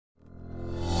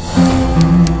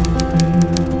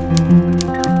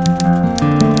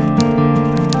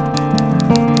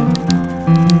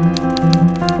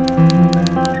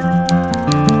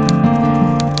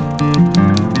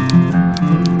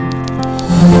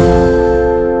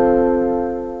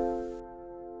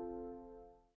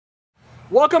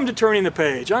Welcome to Turning the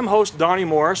Page. I'm host Donnie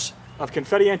Morris of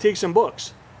Confetti Antiques and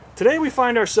Books. Today we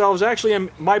find ourselves actually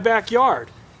in my backyard,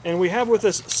 and we have with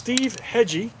us Steve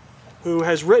Hegji, who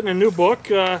has written a new book,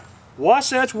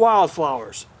 Wasatch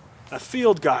Wildflowers, a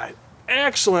field guide.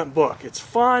 Excellent book. It's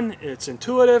fun, it's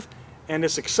intuitive, and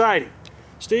it's exciting.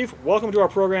 Steve, welcome to our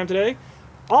program today.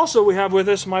 Also, we have with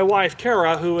us my wife,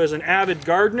 Kara, who is an avid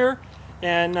gardener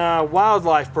and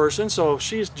wildlife person, so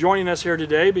she's joining us here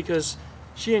today because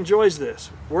she enjoys this.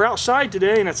 We're outside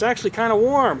today, and it's actually kind of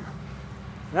warm.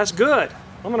 That's good.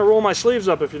 I'm going to roll my sleeves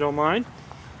up if you don't mind.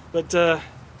 But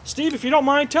Steve, if you don't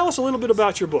mind, tell us a little bit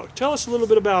about your book. Tell us a little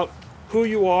bit about who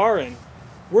you are and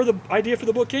where the idea for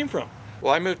the book came from.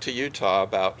 Well, I moved to Utah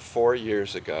about 4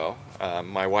 years ago.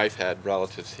 My wife had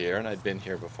relatives here, and I'd been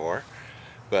here before.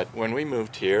 But when we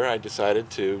moved here, I decided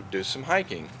to do some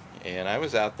hiking. And I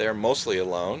was out there mostly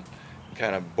alone,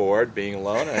 kind of bored being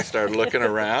alone, and I started looking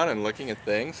around and looking at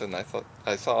things, and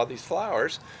I saw these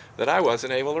flowers that I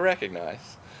wasn't able to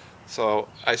recognize. So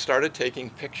I started taking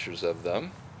pictures of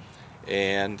them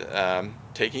and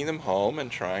taking them home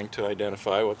and trying to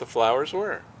identify what the flowers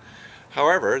were.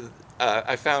 However,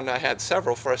 I found I had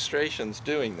several frustrations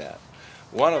doing that.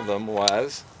 One of them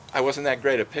was I wasn't that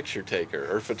great a picture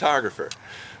taker or photographer,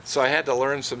 so I had to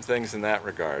learn some things in that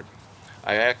regard.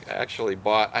 I actually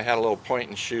I had a little point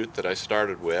and shoot that I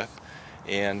started with,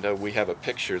 and we have a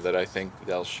picture that I think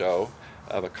they'll show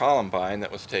of a columbine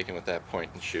that was taken with that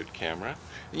point and shoot camera.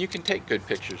 And you can take good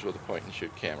pictures with a point and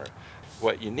shoot camera.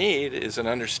 What you need is an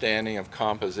understanding of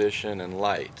composition and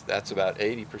light. That's about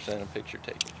 80% of picture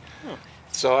taking. Oh.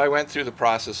 So I went through the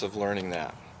process of learning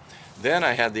that. Then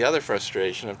I had the other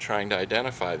frustration of trying to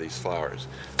identify these flowers.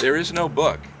 There is no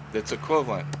book that's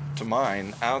equivalent to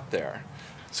mine out there.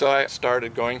 So I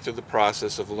started going through the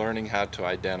process of learning how to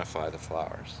identify the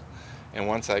flowers. And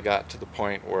once I got to the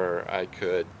point where I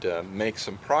could make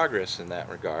some progress in that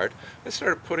regard, I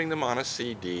started putting them on a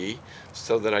CD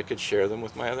so that I could share them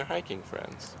with my other hiking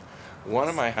friends. One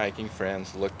of my hiking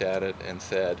friends looked at it and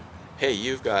said, "Hey,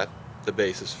 you've got the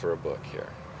basis for a book here."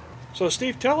 So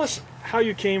Steve, tell us how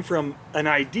you came from an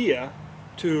idea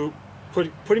to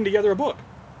putting together a book.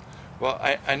 Well,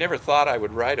 I never thought I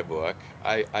would write a book.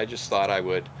 I just thought I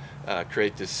would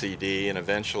create this CD and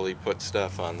eventually put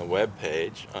stuff on the web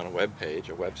page, a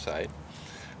website.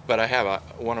 But I have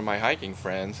one of my hiking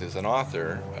friends is an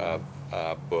author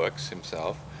of books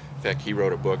himself. In fact, he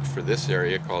wrote a book for this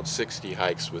area called 60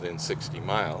 Hikes Within 60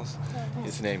 Miles.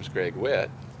 His name's Greg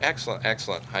Witt. Excellent,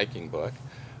 excellent hiking book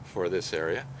for this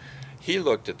area. He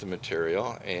looked at the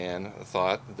material and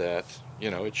thought that,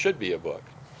 it should be a book.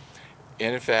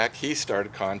 And in fact, he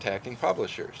started contacting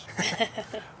publishers.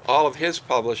 All of his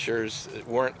publishers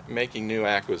weren't making new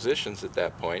acquisitions at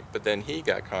that point, but then he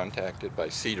got contacted by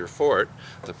Cedar Fort,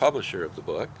 the publisher of the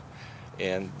book,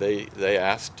 and they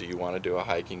asked, "Do you want to do a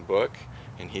hiking book?"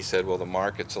 And he said, "Well, the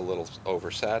market's a little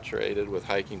oversaturated with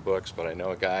hiking books, but I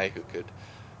know a guy who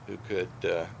could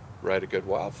write a good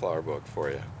wildflower book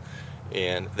for you."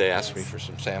 And they asked me for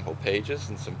some sample pages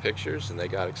and some pictures, and they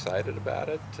got excited about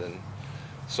it, and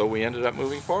so we ended up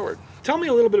moving forward. Tell me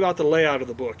a little bit about the layout of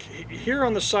the book. Here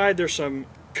on the side there's some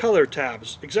color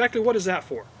tabs. Exactly what is that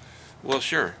for? Well,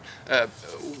 sure.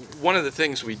 One of the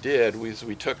things we did was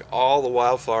we took all the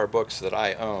wildflower books that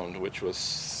I owned, which was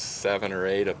 7 or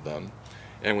 8 of them,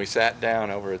 and we sat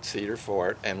down over at Cedar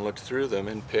Fort and looked through them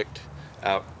and picked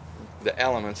out the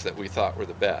elements that we thought were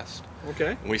the best.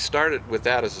 Okay. And we started with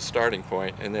that as a starting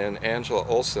point, and then Angela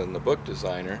Olson, the book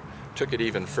designer, took it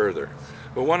even further.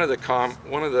 But one of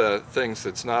the things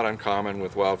that's not uncommon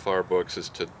with wildflower books is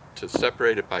to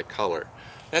separate it by color.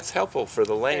 That's helpful for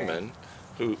the layman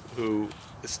who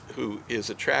is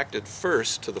attracted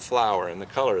first to the flower and the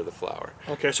color of the flower.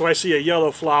 Okay, so I see a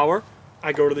yellow flower,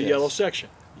 I go to the yellow section.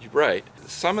 Right.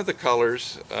 Some of the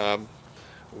colors,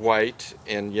 white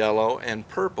and yellow and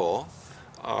purple,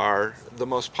 are the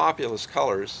most populous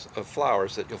colors of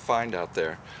flowers that you'll find out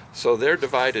there. So they're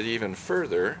divided even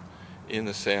further in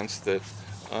the sense that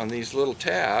on these little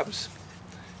tabs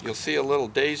you'll see a little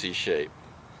daisy shape.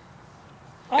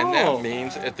 And that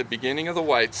means at the beginning of the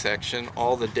white section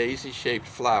all the daisy shaped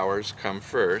flowers come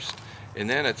first, and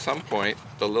then at some point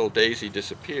the little daisy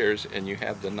disappears and you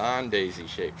have the non-daisy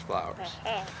shaped flowers.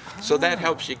 So that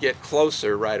helps you get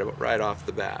closer right off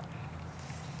the bat.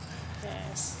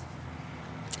 Nice.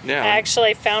 Now, I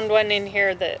actually found one in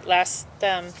here that last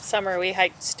summer we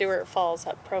hiked Stewart Falls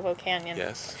up Provo Canyon.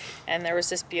 Yes. And there was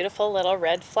this beautiful little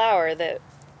red flower that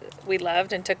we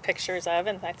loved and took pictures of,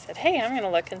 and I said, "Hey, I'm going to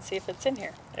look and see if it's in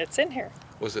here." It's in here.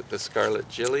 Was it the scarlet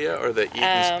gilia or the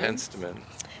Eaton's penstemon?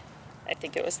 I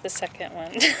think it was the second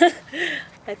one.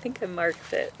 I think I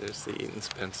marked it. There's the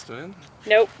indispensable.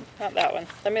 Nope, not that one.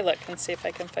 Let me look and see if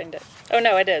I can find it. Oh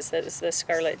no, it is. It is the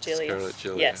Scarlet Gillia. Scarlet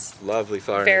Gillia. Yes. Lovely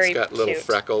flower. Very It's got little cute.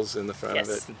 freckles in the front Yes.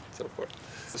 of it and so forth.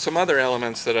 Some other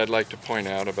elements that I'd like to point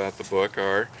out about the book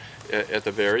are, at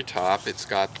the very top, it's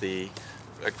got a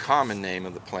common name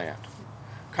of the plant.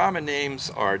 Common names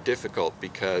are difficult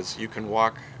because you can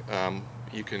walk,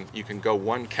 you can go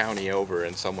one county over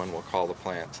and someone will call the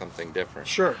plant something different.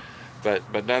 Sure.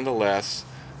 But nonetheless,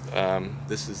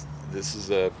 this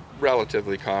is a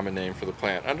relatively common name for the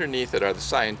plant. Underneath it are the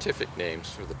scientific names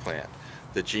for the plant,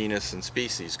 the genus and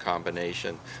species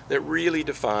combination that really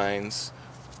defines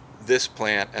this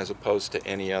plant as opposed to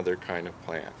any other kind of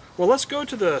plant. Well, let's go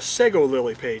to the sago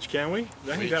lily page, can we? I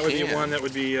think We that would be can. one that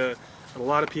would be a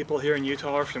lot of people here in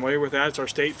Utah are familiar with that. It's our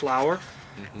state flower.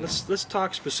 Let's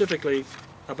talk specifically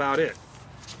about it.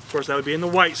 Of course, that would be in the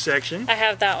white section. I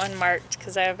have that one marked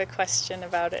because I have a question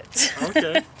about it.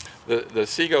 Okay. The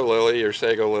sago lily or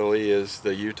sago lily is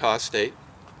the Utah state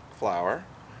flower.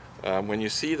 When you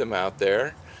see them out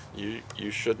there, you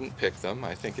shouldn't pick them.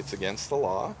 I think it's against the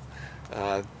law.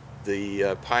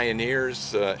 The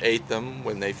pioneers ate them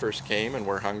when they first came and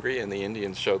were hungry, and the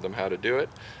Indians showed them how to do it,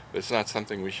 but it's not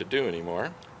something we should do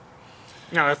anymore.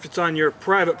 Now, if it's on your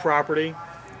private property,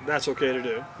 that's okay to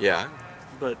do. Yeah,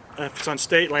 But if it's on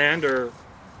state land or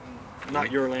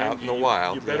not your land, out in the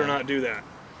wild, you better yeah. not do that.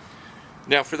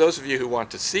 Now, for those of you who want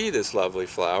to see this lovely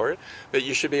flower, but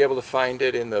you should be able to find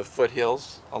it in the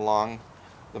foothills along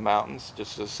the mountains,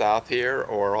 just to the south here,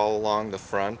 or all along the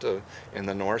front in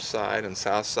the north side and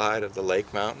south side of the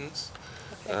lake mountains.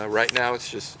 Okay. Right now,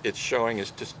 it's showing as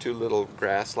just two little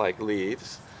grass-like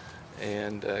leaves,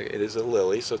 and it is a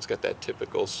lily, so it's got that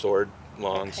typical sword,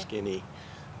 long, Okay. skinny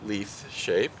leaf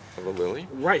shape of a lily.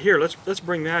 Right here, let's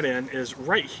bring that in. Is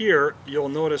right here you'll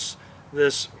notice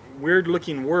this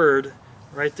weird-looking word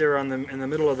right there in the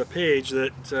middle of the page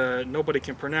that nobody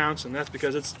can pronounce, and that's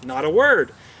because it's not a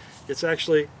word. It's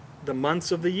actually the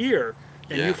months of the year,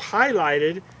 and Yeah. you've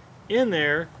highlighted in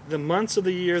there the months of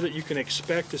the year that you can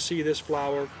expect to see this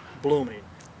flower blooming.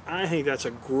 I think that's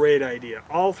a great idea.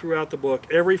 All throughout the book,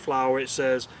 every flower, it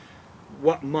says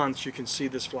what months you can see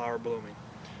this flower blooming.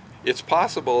 It's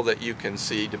possible that you can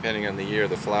see, depending on the year,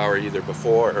 the flower either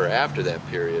before or after that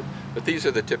period, but these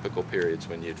are the typical periods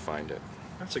when you'd find it.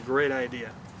 That's a great idea.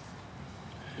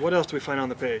 What else do we find on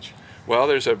the page? Well,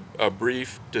 there's a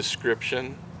brief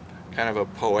description, kind of a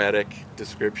poetic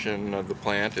description of the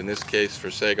plant. In this case,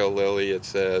 for sago lily, it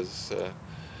says,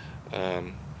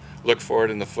 look for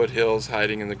it in the foothills,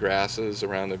 hiding in the grasses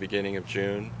around the beginning of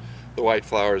June. The white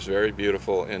flower is very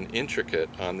beautiful and intricate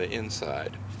on the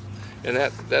inside. And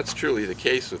that's truly the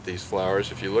case with these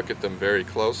flowers. If you look at them very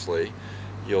closely,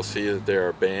 you'll see that there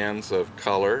are bands of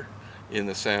color in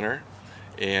the center,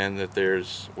 and that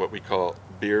there's what we call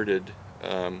bearded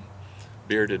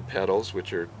petals,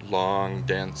 which are long,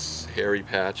 dense, hairy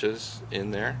patches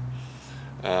in there.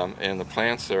 And the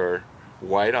plants are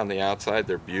white on the outside.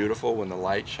 They're beautiful when the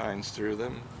light shines through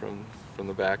them from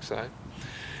the backside.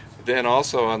 Then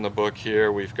also on the book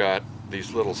here, we've got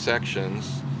these little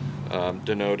sections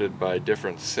denoted by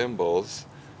different symbols.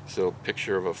 So a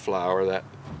picture of a flower,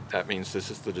 that means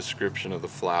this is the description of the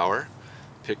flower.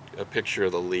 A picture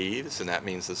of the leaves, and that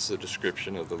means this is a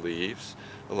description of the leaves.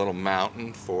 A little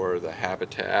mountain for the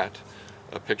habitat.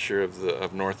 A picture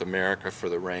of North America for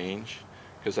the range,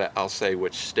 because I'll say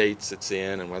which states it's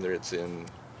in and whether it's in,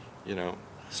 you know.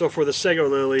 So for the sago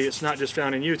lily, it's not just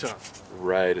found in Utah.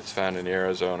 Right, it's found in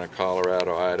Arizona,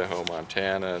 Colorado, Idaho,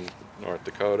 Montana, and North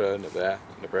Dakota,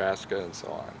 Nebraska, and so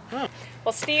on. Huh.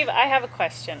 Well, Steve, I have a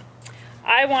question.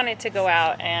 I wanted to go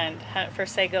out and hunt for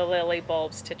sago lily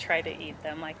bulbs to try to eat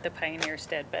them like the pioneers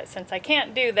did, but since I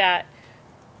can't do that,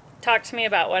 talk to me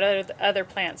about what other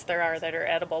plants there are that are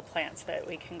edible plants that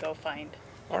we can go find.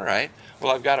 All right.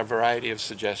 Well, I've got a variety of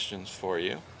suggestions for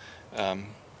you. Well,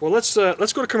 let's go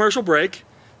to commercial break.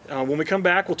 When we come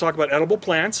back, we'll talk about edible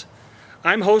plants.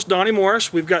 I'm host Donnie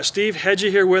Morris. We've got Steve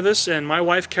Hegji here with us and my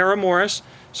wife Kara Morris,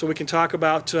 so we can talk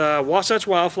about Wasatch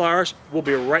Wildflowers. We'll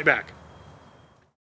be right back.